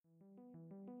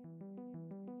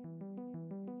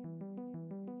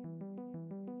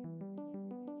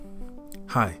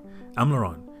Hi, I'm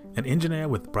Laurent, an engineer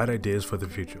with bright ideas for the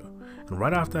future. And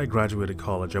right after I graduated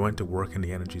college, I went to work in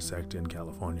the energy sector in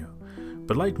California.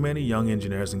 But like many young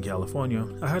engineers in California,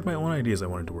 I had my own ideas I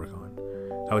wanted to work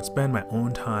on. I would spend my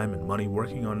own time and money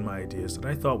working on my ideas that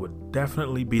I thought would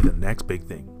definitely be the next big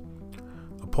thing.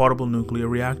 A portable nuclear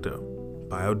reactor,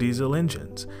 biodiesel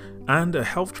engines, and a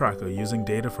health tracker using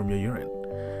data from your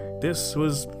urine. This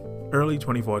was early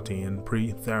 2014,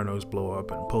 pre-Theranos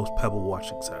blow-up and post-Pebble Watch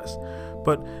success.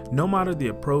 But no matter the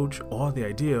approach or the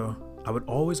idea, I would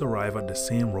always arrive at the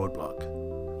same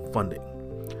roadblock: funding.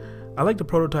 I like to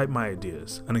prototype my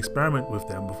ideas and experiment with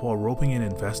them before roping in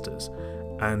investors,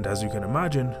 and as you can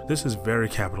imagine, this is very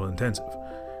capital intensive.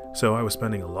 So I was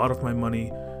spending a lot of my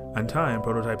money and time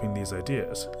prototyping these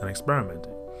ideas and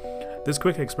experimenting. This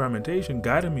quick experimentation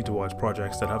guided me towards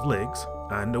projects that have legs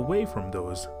and away from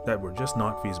those that were just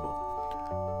not feasible.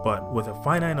 But with a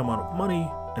finite amount of money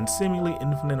and seemingly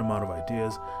infinite amount of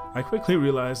ideas, I quickly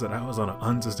realized that I was on an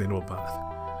unsustainable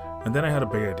path. And then I had a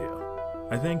big idea.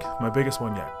 I think my biggest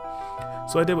one yet.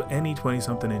 So I did what any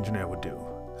 20-something engineer would do.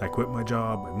 I quit my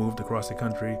job, I moved across the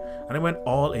country, and I went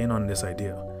all in on this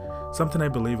idea. Something I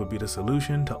believe would be the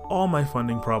solution to all my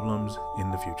funding problems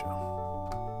in the future.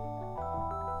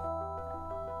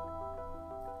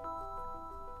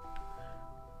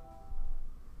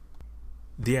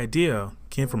 The idea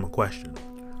came from a question.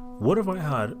 What if I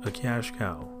had a cash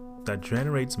cow that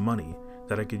generates money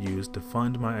that I could use to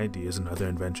fund my ideas and other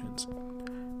inventions?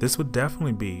 This would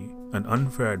definitely be an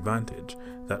unfair advantage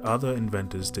that other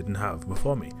inventors didn't have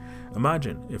before me.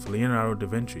 Imagine if Leonardo da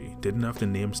Vinci didn't have to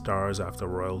name stars after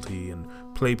royalty and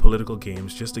play political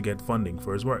games just to get funding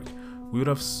for his work. We would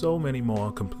have so many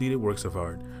more completed works of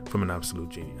art from an absolute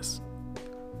genius.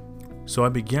 So I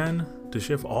began to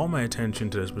shift all my attention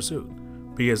to this pursuit.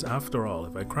 Because after all,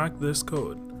 if I cracked this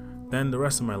code, then the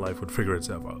rest of my life would figure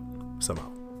itself out, somehow.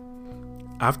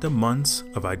 After months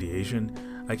of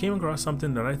ideation, I came across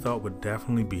something that I thought would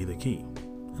definitely be the key.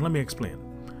 And let me explain.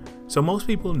 So most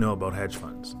people know about hedge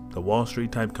funds, the Wall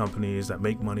Street type companies that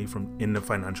make money in the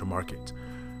financial markets.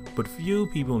 But few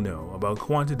people know about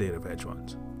quantitative hedge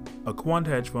funds. A quant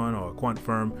hedge fund or a quant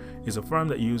firm is a firm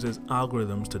that uses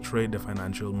algorithms to trade the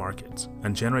financial markets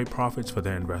and generate profits for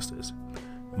their investors.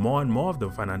 More and more of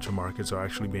the financial markets are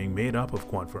actually being made up of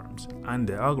quant firms and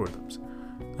their algorithms,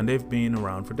 and they've been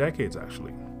around for decades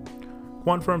actually.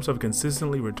 Quant firms have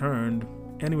consistently returned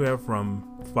anywhere from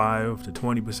 5 to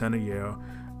 20% a year,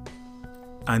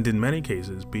 and in many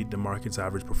cases beat the market's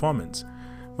average performance,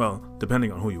 well,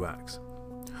 depending on who you ask.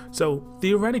 So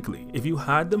theoretically, if you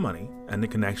had the money and the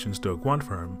connections to a quant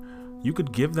firm, you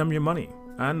could give them your money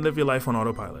and live your life on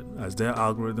autopilot, as their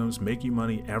algorithms make you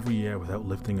money every year without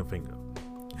lifting a finger.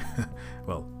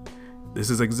 Well, this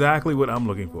is exactly what I'm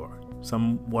looking for,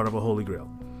 somewhat of a holy grail.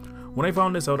 When I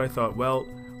found this out, I thought, well,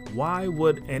 why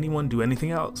would anyone do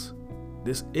anything else?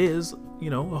 This is, a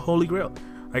holy grail.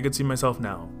 I could see myself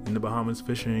now in the Bahamas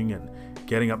fishing and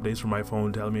getting updates from my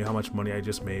phone telling me how much money I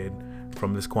just made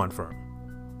from this quant firm.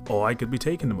 Or I could be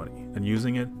taking the money and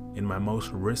using it in my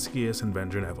most riskiest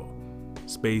invention ever,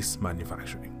 space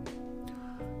manufacturing.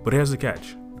 But here's the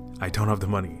catch. I don't have the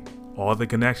money or the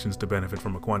connections to benefit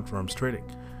from a quant firm's trading.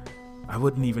 I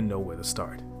wouldn't even know where to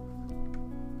start.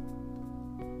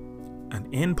 And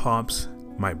in pops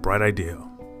my bright idea.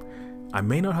 I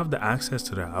may not have the access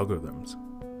to their algorithms,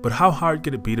 but how hard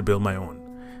could it be to build my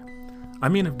own? I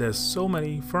mean, if there's so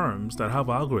many firms that have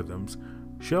algorithms,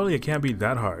 surely it can't be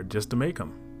that hard just to make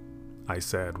them, I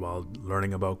said while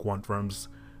learning about quant firms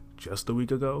just a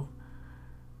week ago.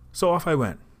 So off I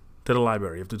went to the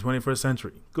library of the 21st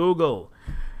century, Google,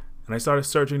 and I started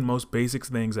searching the most basic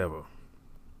things ever.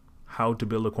 How to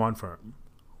build a quant firm,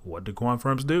 what do quant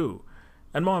firms do,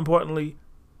 and more importantly,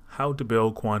 how to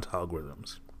build quant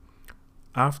algorithms.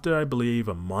 After, I believe,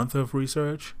 a month of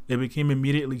research, it became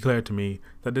immediately clear to me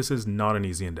that this is not an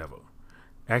easy endeavor.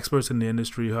 Experts in the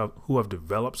industry who have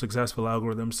developed successful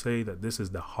algorithms say that this is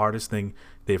the hardest thing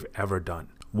they've ever done.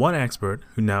 One expert,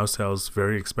 who now sells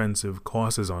very expensive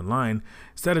courses online,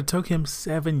 said it took him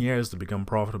 7 years to become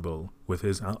profitable with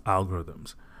his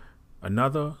algorithms.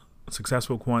 Another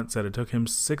successful quant said it took him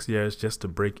 6 years just to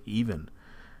break even.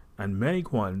 And many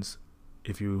quants,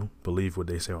 if you believe what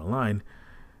they say online,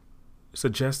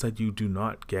 suggest that you do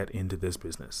not get into this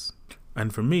business.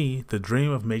 And for me, the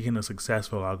dream of making a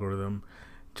successful algorithm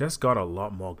just got a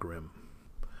lot more grim.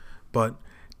 But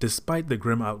despite the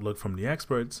grim outlook from the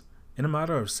experts, in a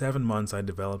matter of 7 months, I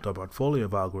developed a portfolio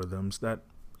of algorithms that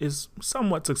is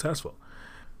somewhat successful.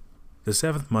 The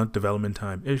 7th month development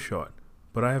time is short,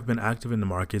 but I have been active in the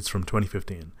markets from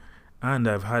 2015, and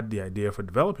I've had the idea for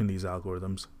developing these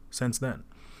algorithms since then.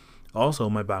 Also,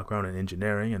 my background in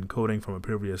engineering and coding from a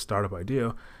previous startup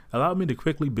idea allowed me to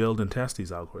quickly build and test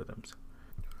these algorithms.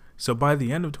 So by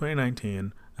the end of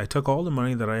 2019, I took all the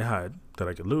money that I had that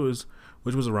I could lose,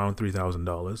 which was around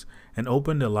 $3,000, and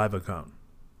opened a live account.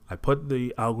 I put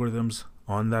the algorithms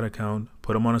on that account,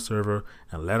 put them on a server,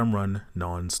 and let them run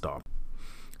non-stop.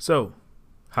 So,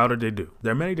 how did they do?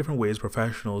 There are many different ways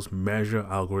professionals measure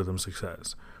algorithm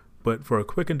success, but for a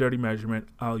quick and dirty measurement,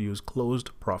 I'll use closed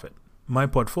profit. My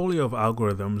portfolio of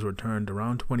algorithms returned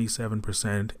around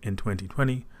 27% in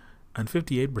 2020 and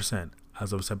 58%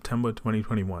 as of September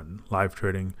 2021, live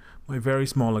trading my very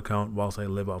small account whilst I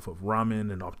live off of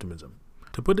ramen and optimism.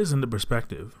 To put this into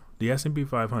perspective, the S&P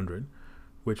 500,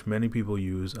 which many people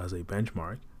use as a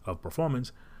benchmark of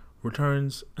performance,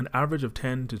 returns an average of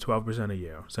 10 to 12% a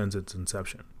year since its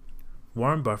inception.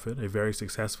 Warren Buffett, a very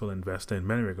successful investor in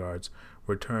many regards,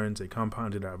 returns a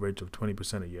compounded average of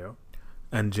 20% a year.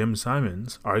 And Jim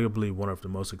Simons, arguably one of the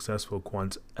most successful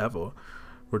quants ever,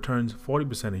 returns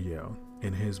 40% a year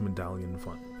in his medallion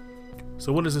fund.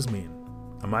 So what does this mean?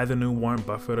 Am I the new Warren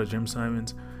Buffett or Jim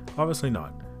Simons? Obviously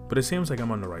not, but it seems like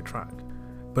I'm on the right track.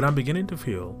 But I'm beginning to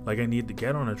feel like I need to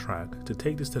get on a track to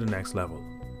take this to the next level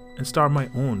and start my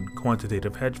own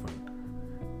quantitative hedge fund.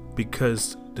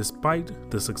 Because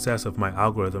despite the success of my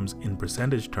algorithms in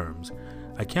percentage terms,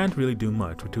 I can't really do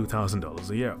much with $2,000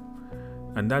 a year.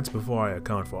 And that's before I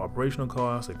account for operational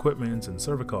costs, equipment, and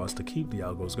server costs to keep the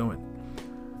algos going.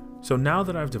 So now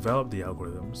that I've developed the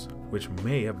algorithms, which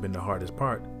may have been the hardest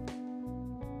part,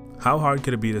 how hard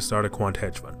could it be to start a quant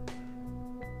hedge fund?